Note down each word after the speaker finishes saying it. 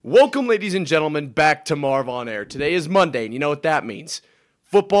Welcome, ladies and gentlemen, back to Marv on Air. Today is Monday, and you know what that means.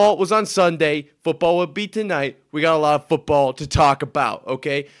 Football was on Sunday. Football will be tonight. We got a lot of football to talk about,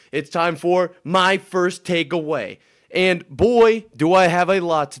 okay? It's time for my first takeaway. And boy, do I have a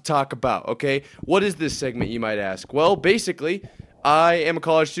lot to talk about, okay? What is this segment, you might ask? Well, basically, I am a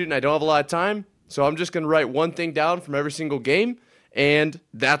college student. I don't have a lot of time, so I'm just going to write one thing down from every single game. And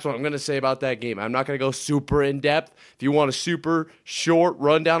that's what I'm going to say about that game. I'm not going to go super in-depth. If you want a super short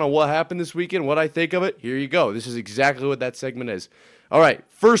rundown on what happened this weekend, what I think of it, here you go. This is exactly what that segment is. All right,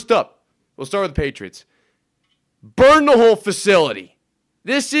 first up, we'll start with the Patriots. Burn the whole facility.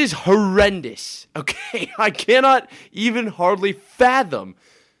 This is horrendous, okay? I cannot even hardly fathom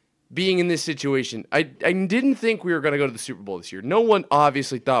being in this situation. I didn't think we were going to go to the Super Bowl this year. No one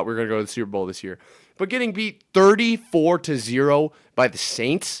obviously thought we were going to go to the Super Bowl this year. But getting beat 34-0 by the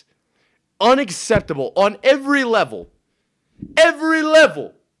Saints, unacceptable on every level. Every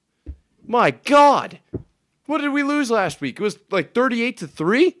level. My God. What did we lose last week? It was like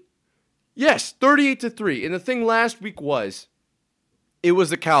 38-3? Yes, 38-3. And the thing last week was, it was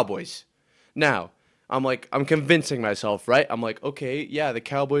the Cowboys. Now, I'm convincing myself, right? I'm like, okay, yeah, the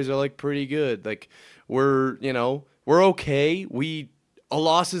Cowboys are like pretty good. Like, we're okay. A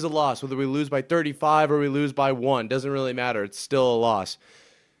loss is a loss. Whether we lose by 35 or we lose by 1, doesn't really matter. It's still a loss.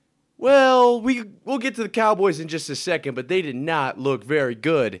 Well, we'll get to the Cowboys in just a second, but they did not look very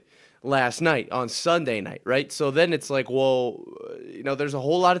good last night on Sunday night, right? So then it's like, well, there's a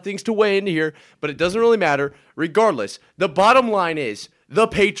whole lot of things to weigh into here, but it doesn't really matter. Regardless, the bottom line is the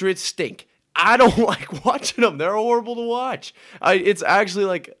Patriots stink. I don't like watching them. They're horrible to watch. It's actually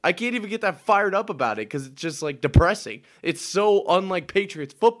like, I can't even get that fired up about it because it's just like depressing. It's so unlike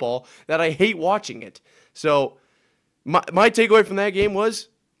Patriots football that I hate watching it. So my takeaway from that game was,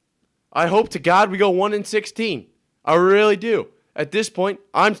 I hope to God we go 1-16. I really do. At this point,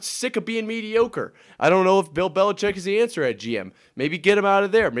 I'm sick of being mediocre. I don't know if Bill Belichick is the answer at GM. Maybe get him out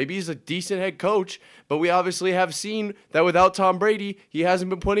of there. Maybe he's a decent head coach, but we obviously have seen that without Tom Brady, he hasn't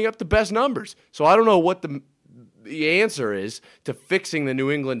been putting up the best numbers. So I don't know what the answer is to fixing the New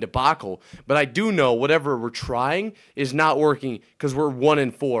England debacle, but I do know whatever we're trying is not working because we're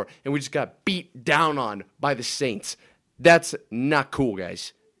 1-4, and we just got beat down on by the Saints. That's not cool,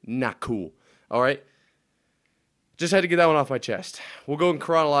 guys. Not cool. All right? Just had to get that one off my chest. We'll go in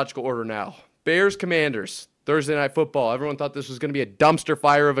chronological order now. Bears-Commanders, Thursday Night Football. Everyone thought this was going to be a dumpster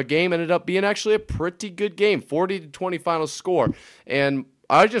fire of a game. Ended up being actually a pretty good game. 40-20 final score. And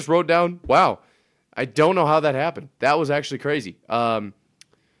I just wrote down, wow, I don't know how that happened. That was actually crazy. Shout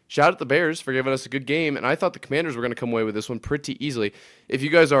out the Bears for giving us a good game. And I thought the Commanders were going to come away with this one pretty easily. If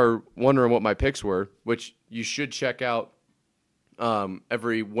you guys are wondering what my picks were, which you should check out that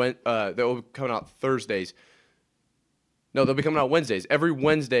will be coming out Thursdays. No, they'll be coming out Wednesdays. Every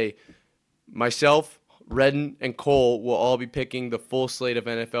Wednesday, myself, Redden, and Cole will all be picking the full slate of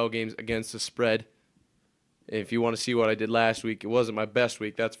NFL games against the spread. If you want to see what I did last week, it wasn't my best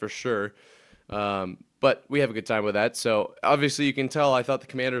week, that's for sure. But we have a good time with that. So, obviously, you can tell I thought the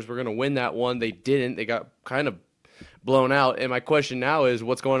Commanders were going to win that one. They didn't. They got kind of blown out. And my question now is,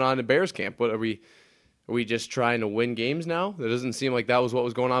 what's going on in Bears camp? Are we just trying to win games now? It doesn't seem like that was what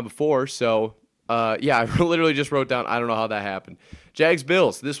was going on before. So, yeah, I literally just wrote down, I don't know how that happened.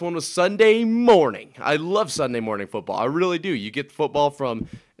 Jags-Bills, this one was Sunday morning. I love Sunday morning football. I really do. You get football from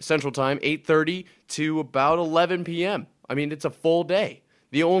Central Time, 8:30 to about 11 p.m. I mean, it's a full day.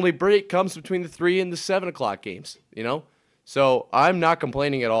 The only break comes between the 3 and the 7 o'clock games, So I'm not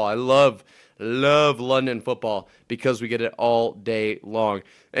complaining at all. I love London football because we get it all day long.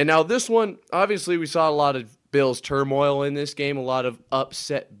 And now this one, obviously we saw a lot of Bills turmoil in this game, a lot of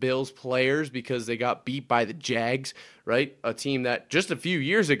upset Bills players because they got beat by the Jags, right? A team that just a few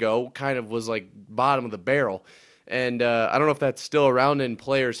years ago kind of was like bottom of the barrel. And I don't know if that's still around in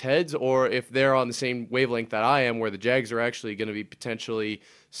players' heads or if they're on the same wavelength that I am, where the Jags are actually going to be potentially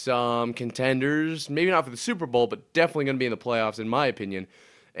some contenders, maybe not for the Super Bowl, but definitely going to be in the playoffs, in my opinion.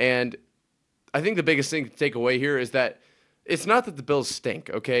 And I think the biggest thing to take away here is that it's not that the Bills stink,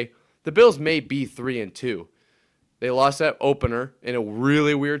 okay? The Bills may be 3-2. They lost that opener in a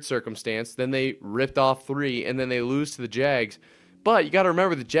really weird circumstance. Then they ripped off 3, and then they lose to the Jags. But you got to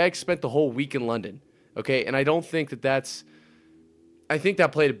remember, the Jags spent the whole week in London, okay? And I don't think that's – I think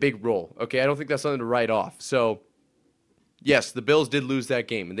that played a big role, okay? I don't think that's something to write off. So, yes, the Bills did lose that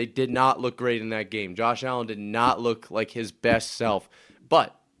game, and they did not look great in that game. Josh Allen did not look like his best self.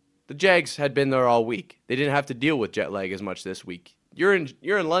 But the Jags had been there all week. They didn't have to deal with jet lag as much this week. You're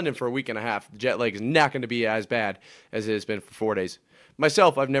in London for a week and a half. The jet lag is not going to be as bad as it has been for 4 days.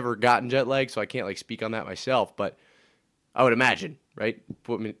 Myself, I've never gotten jet lag, so I can't speak on that myself, but I would imagine right?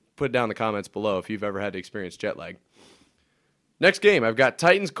 Put it down in the comments below if you've ever had to experience jet lag. Next game, I've got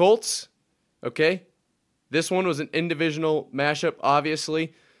Titans-Colts. Okay, this one was an in-divisional mashup,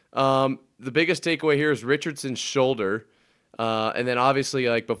 obviously. The biggest takeaway here is Richardson's shoulder. And then obviously,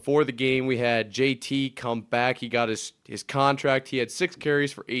 like before the game, we had JT come back. He got his contract. He had 6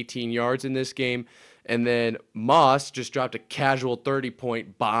 carries for 18 yards in this game. And then Moss just dropped a casual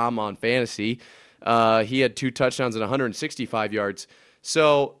 30-point bomb on fantasy. He had 2 touchdowns and 165 yards.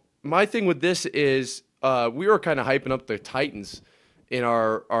 So my thing with this is we were kind of hyping up the Titans in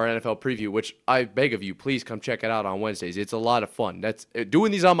our NFL preview, which I beg of you, please come check it out on Wednesdays. It's a lot of fun.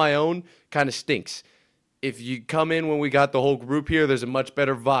 Doing these on my own kind of stinks. If you come in when we got the whole group here, there's a much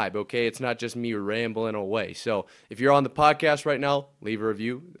better vibe, okay? It's not just me rambling away. So if you're on the podcast right now, leave a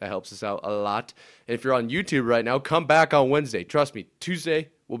review. That helps us out a lot. And if you're on YouTube right now, come back on Wednesday. Trust me, Tuesday,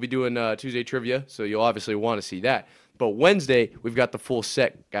 we'll be doing Tuesday trivia, so you'll obviously want to see that. But Wednesday, we've got the full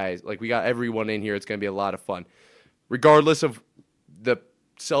set, guys. Like, we got everyone in here. It's going to be a lot of fun. Regardless of the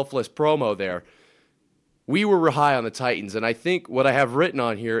selfless promo there, we were high on the Titans, and I think what I have written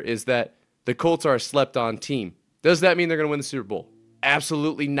on here is that the Colts are a slept-on team. Does that mean they're going to win the Super Bowl?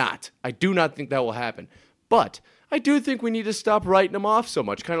 Absolutely not. I do not think that will happen. But I do think we need to stop writing them off so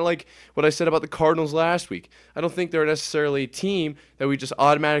much, kind of like what I said about the Cardinals last week. I don't think they're necessarily a team that we just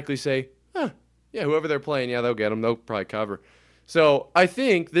automatically say, yeah, whoever they're playing, yeah, they'll get them. They'll probably cover. So I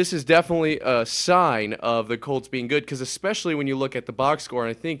think this is definitely a sign of the Colts being good, because especially when you look at the box score,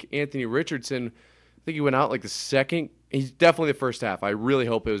 and I think Anthony Richardson, I think he went out like the second. He's definitely the first half. I really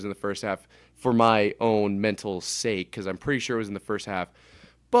hope it was in the first half for my own mental sake, because I'm pretty sure it was in the first half.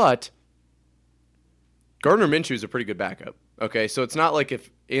 But Gardner Minshew is a pretty good backup. Okay, so it's not like if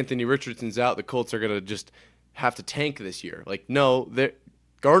Anthony Richardson's out, the Colts are going to just have to tank this year. Like, no,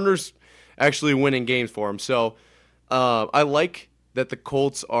 Gardner's actually winning games for him. So I like that the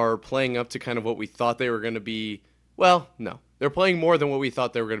Colts are playing up to kind of what we thought they were going to be. Well, no. They're playing more than what we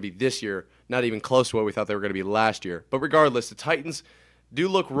thought they were going to be this year, not even close to what we thought they were going to be last year. But regardless, the Titans do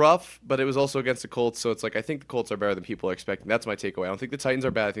look rough, but it was also against the Colts, so it's like I think the Colts are better than people are expecting. That's my takeaway. I don't think the Titans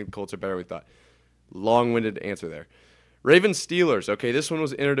are bad. I think the Colts are better than we thought. Long-winded answer there. Ravens-Steelers. Okay, this one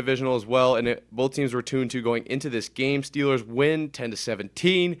was interdivisional as well, and both teams were 2-2 going into this game. Steelers win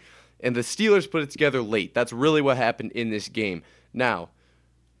 10-17, and the Steelers put it together late. That's really what happened in this game. Now,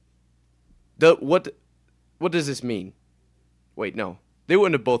 what does this mean? Wait, no. They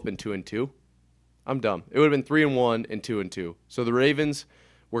wouldn't have both been 2-2. I'm dumb. It would have been 3-1 and 2-2. So the Ravens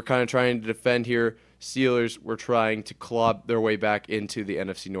were kind of trying to defend here. Steelers were trying to claw their way back into the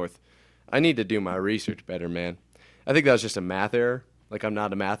NFC North. I need to do my research better, man. I think that was just a math error. Like, I'm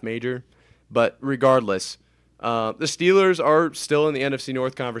not a math major. But regardless, the Steelers are still in the NFC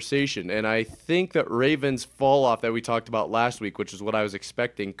North conversation, and I think that Ravens' fall-off that we talked about last week, which is what I was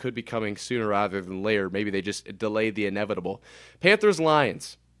expecting, could be coming sooner rather than later. Maybe they just delayed the inevitable.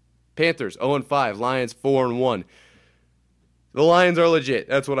 Panthers-Lions. Panthers 0-5, Lions 4-1. The Lions are legit.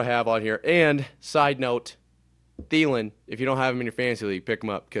 That's what I have on here. And, side note, Thielen, if you don't have him in your fantasy league, pick him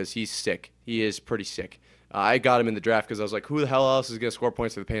up because he's sick. He is pretty sick. I got him in the draft because I was like, who the hell else is going to score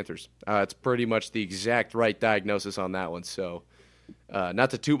points for the Panthers? It's pretty much the exact right diagnosis on that one. So, not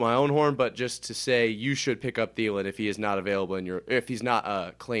to toot my own horn, but just to say you should pick up Thielen if he is not available if he's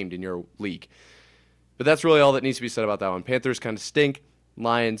not claimed in your league. But that's really all that needs to be said about that one. Panthers kind of stink.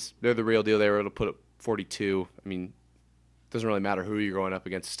 Lions, they're the real deal. They were able to put up 42. I mean, it doesn't really matter who you're going up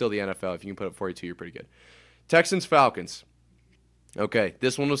against. It's still the NFL. If you can put up 42, you're pretty good. Texans, Falcons. Okay,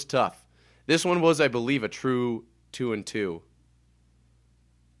 this one was tough. This one was, I believe, a true 2-2.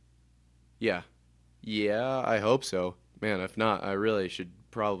 Yeah. Yeah, I hope so. Man, if not, I really should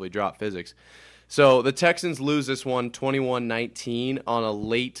probably drop physics. So the Texans lose this one 21-19 on a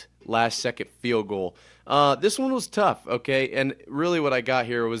late last-second field goal. This one was tough, okay? And really what I got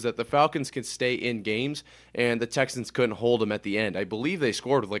here was that the Falcons could stay in games, and the Texans couldn't hold them at the end. I believe they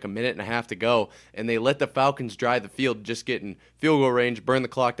scored with like a minute and a half to go, and they let the Falcons drive the field, just get in field goal range, burn the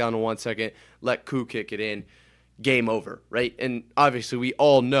clock down to 1 second, let Koo kick it in, game over, right? And obviously we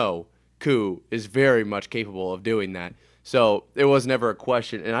all know Koo is very much capable of doing that. So it was never a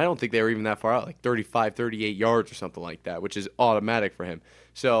question, and I don't think they were even that far out, like 35, 38 yards or something like that, which is automatic for him.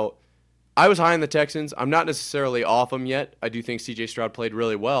 So I was high on the Texans. I'm not necessarily off them yet. I do think C.J. Stroud played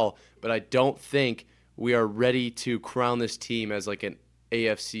really well, but I don't think we are ready to crown this team as like an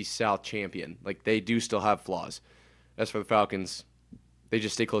AFC South champion. Like, they do still have flaws. As for the Falcons, they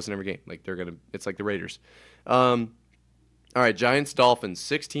just stay close in every game. Like, it's like the Raiders. All right, Giants Dolphins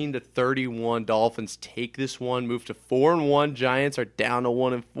 16-31. Dolphins take this one, move to 4-1. Giants are down to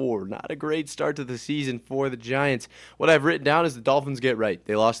 1-4. Not a great start to the season for the Giants. What I've written down is the Dolphins get right.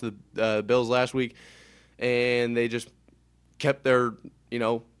 They lost to the Bills last week, and they just kept their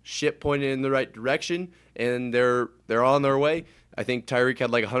ship pointed in the right direction, and they're on their way. I think Tyreek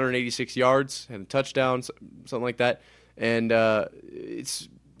had like 186 yards and a touchdown, something like that, and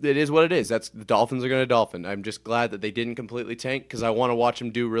it is what it is. The Dolphins are going to Dolphin. I'm just glad that they didn't completely tank because I want to watch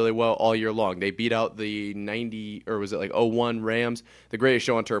them do really well all year long. They beat out the 90, or was it like 01 Rams, the greatest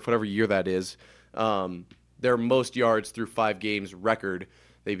show on turf, whatever year that is. Their most yards through 5 games record.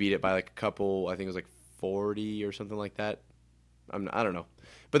 They beat it by like a couple, I think it was like 40 or something like that. I don't know.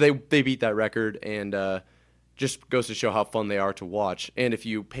 But they beat that record, and just goes to show how fun they are to watch. And if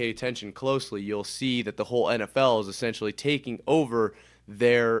you pay attention closely, you'll see that the whole NFL is essentially taking over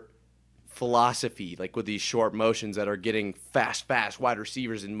their philosophy, like with these short motions that are getting fast wide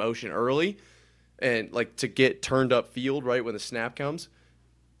receivers in motion early, and like to get turned up field right when the snap comes.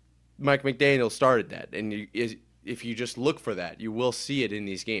 Mike McDaniel started that, and if you just look for that, you will see it in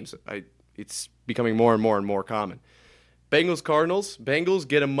these games. It's becoming more and more common. Bengals-Cardinals. Bengals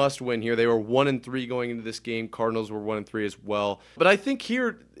get a must-win here. They were 1-3 going into this game. Cardinals were 1-3 as well. But I think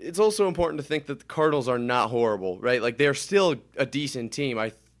here it's also important to think that the Cardinals are not horrible, right? Like, they're still a decent team.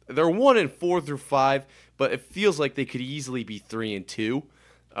 They're 1-4 through 5, but it feels like they could easily be 3-2.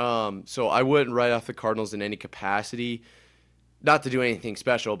 So I wouldn't write off the Cardinals in any capacity. Not to do anything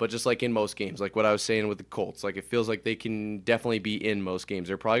special, but just like in most games, like what I was saying with the Colts. Like, it feels like they can definitely be in most games.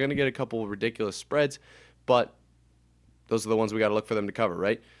 They're probably going to get a couple of ridiculous spreads, but those are the ones we got to look for them to cover,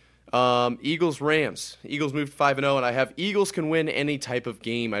 right? Eagles-Rams. Eagles moved 5-0, and I have Eagles can win any type of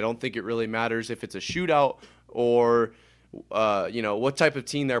game. I don't think it really matters if it's a shootout or what type of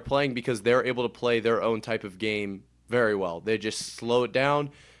team they're playing, because they're able to play their own type of game very well. They just slow it down.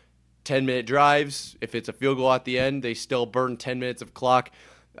 10-minute drives. If it's a field goal at the end, they still burn 10 minutes of clock.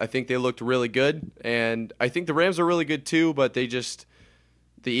 I think they looked really good, and I think the Rams are really good too, but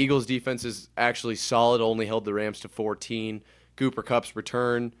the Eagles' defense is actually solid, only held the Rams to 14. Cooper Kupp's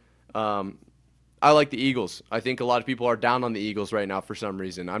return. I like the Eagles. I think a lot of people are down on the Eagles right now for some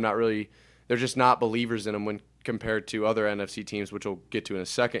reason. They're just not believers in them when compared to other NFC teams, which we'll get to in a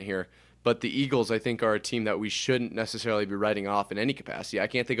second here. But the Eagles, I think, are a team that we shouldn't necessarily be writing off in any capacity. I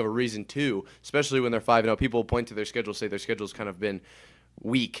can't think of a reason to, especially when they're 5-0. People point to their schedule, say their schedule's kind of been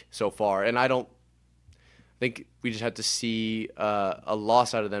weak so far, and I think we just have to see a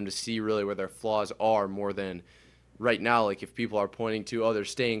loss out of them to see really where their flaws are more than right now. Like, if people are pointing to, they're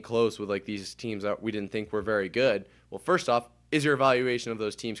staying close with like these teams that we didn't think were very good. Well, first off, is your evaluation of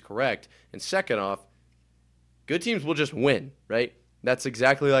those teams correct? And second off, good teams will just win, right? That's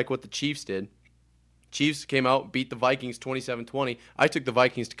exactly like what the Chiefs did. Chiefs came out, beat the Vikings 27-20. I took the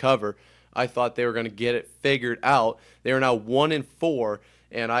Vikings to cover. I thought they were going to get it figured out. They are now 1-4.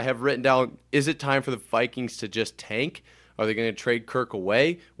 And I have written down, is it time for the Vikings to just tank? Are they going to trade Kirk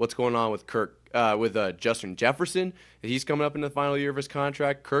away? What's going on with Justin Jefferson? He's coming up in the final year of his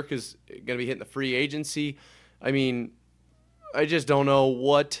contract. Kirk is going to be hitting the free agency. I mean, I just don't know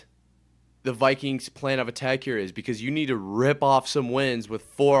what the Vikings' plan of attack here is, because you need to rip off some wins with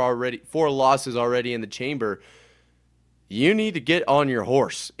 4 losses already in the chamber. You need to get on your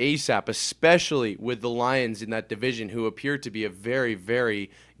horse ASAP, especially with the Lions in that division, who appear to be a very,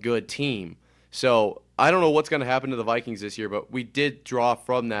 very good team. So I don't know what's going to happen to the Vikings this year, but we did draw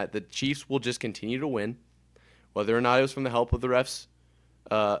from that. The Chiefs will just continue to win. Whether or not it was from the help of the refs,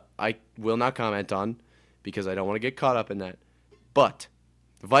 I will not comment on, because I don't want to get caught up in that. But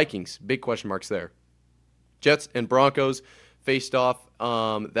the Vikings, big question marks there. Jets and Broncos faced off.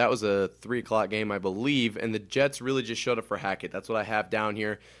 That was a 3 o'clock game, I believe, and the Jets really just showed up for Hackett. That's what I have down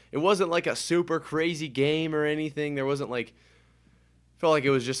here. It wasn't like a super crazy game or anything. There wasn't felt like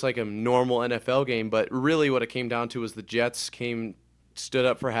it was just like a normal NFL game, but really what it came down to was the Jets stood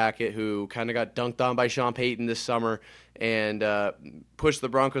up for Hackett, who kind of got dunked on by Sean Payton this summer, and pushed the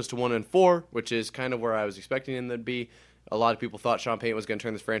Broncos to 1-4, which is kind of where I was expecting them to be. A lot of people thought Sean Payton was going to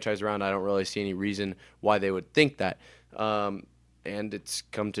turn this franchise around. I don't really see any reason why they would think that. And it's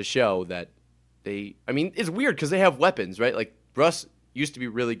come to show that it's weird because they have weapons, right? Like, Russ used to be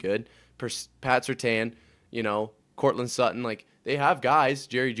really good. Pat Surtain, Cortland Sutton, like, they have guys.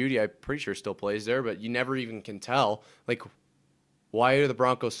 Jerry Jeudy, I'm pretty sure, still plays there, but you never even can tell. Like, why are the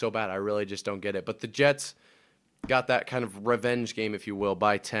Broncos so bad? I really just don't get it. But the Jets got that kind of revenge game, if you will,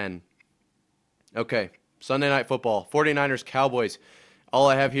 by 10. Okay, Sunday Night Football, 49ers, Cowboys. All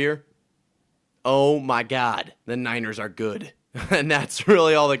I have here, oh my God, the Niners are good. And that's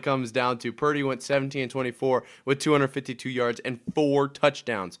really all it comes down to. Purdy went 17-24 with 252 yards and 4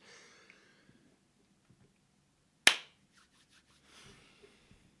 touchdowns.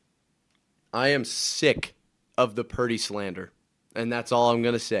 I am sick of the Purdy slander, and that's all I'm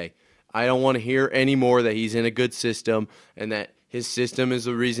going to say. I don't want to hear any more that he's in a good system and that his system is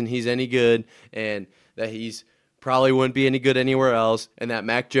the reason he's any good and that he's probably wouldn't be any good anywhere else and that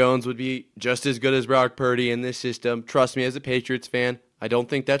Mac Jones would be just as good as Brock Purdy in this system. Trust me, as a Patriots fan, I don't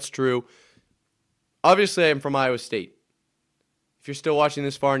think that's true. Obviously, I'm from Iowa State. If you're still watching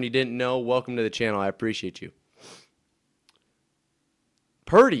this far and you didn't know, welcome to the channel. I appreciate you.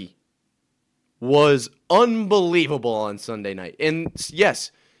 Purdy was unbelievable on Sunday night. And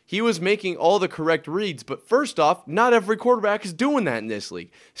yes, he was making all the correct reads, but first off, not every quarterback is doing that in this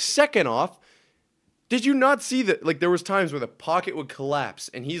league. Second off, did you not see that? Like, there was times where the pocket would collapse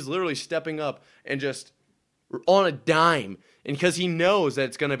and he's literally stepping up and just on a dime, and because he knows that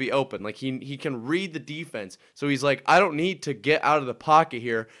it's going to be open. Like, he can read the defense. So he's like, I don't need to get out of the pocket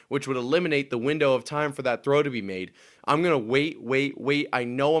here, which would eliminate the window of time for that throw to be made. I'm going to wait. I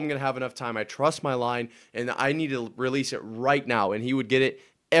know I'm going to have enough time. I trust my line, and I need to release it right now. And he would get it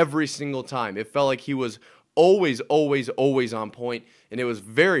every single time. It felt like he was always on point, and it was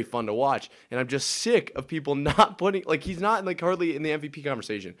very fun to watch. And I'm just sick of people not putting, like, he's not like hardly in the MVP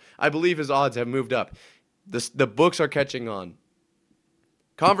conversation. I believe his odds have moved up. The books are catching on.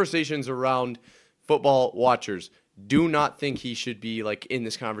 Conversations around football watchers do not think he should be like in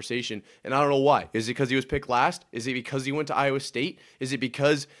this conversation, and I don't know why. Is it because he was picked last? Is it because he went to Iowa State? Is it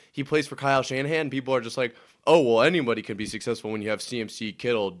because he plays for Kyle Shanahan? People are just like, oh, well, anybody can be successful when you have CMC,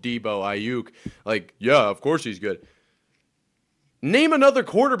 Kittle, Debo, Ayuk. Like, yeah, of course he's good. Name another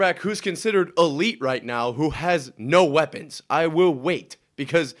quarterback who's considered elite right now who has no weapons. I will wait,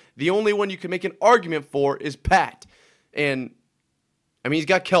 because the only one you can make an argument for is Pat. And, I mean, he's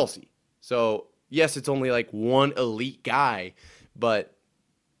got Kelsey. So, yes, it's only like one elite guy, but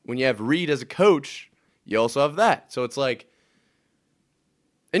when you have Reed as a coach, you also have that. So it's like,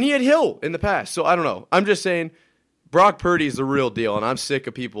 and he had Hill in the past. So I don't know. I'm just saying Brock Purdy is the real deal, and I'm sick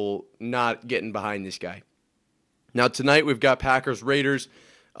of people not getting behind this guy. Now tonight we've got Packers-Raiders.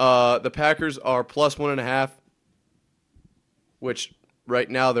 The Packers are plus 1.5, which right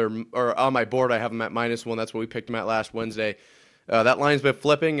now or on my board I have them at -1. That's what we picked them at last Wednesday. That line's been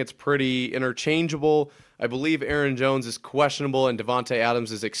flipping. It's pretty interchangeable. I believe Aaron Jones is questionable and Davante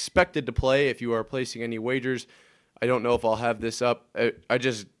Adams is expected to play if you are placing any wagers. I don't know if I'll have this up. I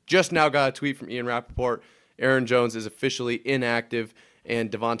just now got a tweet from Ian Rappaport. Aaron Jones is officially inactive and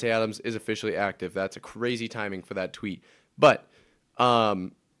Davante Adams is officially active. That's a crazy timing for that tweet. But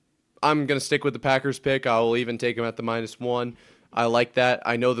I'm going to stick with the Packers pick. I will even take them at the -1. I like that.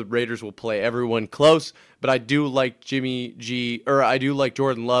 I know the Raiders will play everyone close, but I do like I do like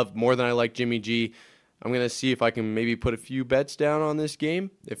Jordan Love more than I like Jimmy G. I'm going to see if I can maybe put a few bets down on this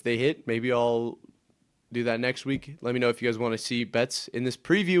game. If they hit, maybe I'll do that next week. Let me know if you guys want to see bets in this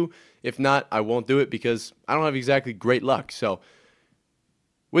preview. If not, I won't do it because I don't have exactly great luck. So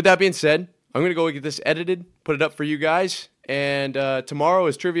with that being said, I'm going to go get this edited, put it up for you guys. And tomorrow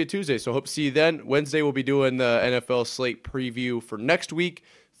is Trivia Tuesday, so hope to see you then. Wednesday, we'll be doing the NFL slate preview for next week.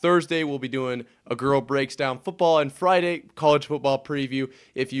 Thursday, we'll be doing a girl breaks down football. And Friday, college football preview.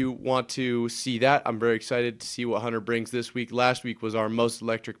 If you want to see that, I'm very excited to see what Hunter brings this week. Last week was our most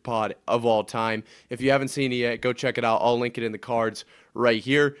electric pod of all time. If you haven't seen it yet, go check it out. I'll link it in the cards right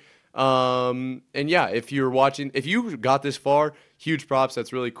here. And yeah, if you're watching, if you got this far, huge props.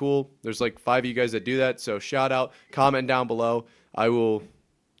 That's really cool. There's like 5 of you guys that do that. So shout out, comment down below. I will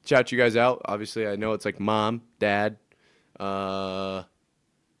shout you guys out. Obviously, I know it's like mom, dad,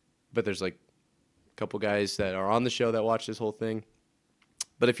 but there's like a couple guys that are on the show that watch this whole thing.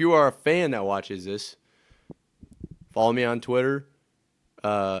 But if you are a fan that watches this, follow me on Twitter,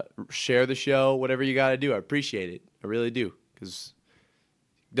 share the show, whatever you got to do. I appreciate it. I really do, because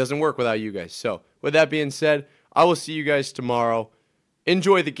doesn't work without you guys. So with that being said, I will see you guys tomorrow.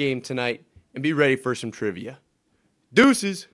 Enjoy the game tonight and be ready for some trivia. Deuces.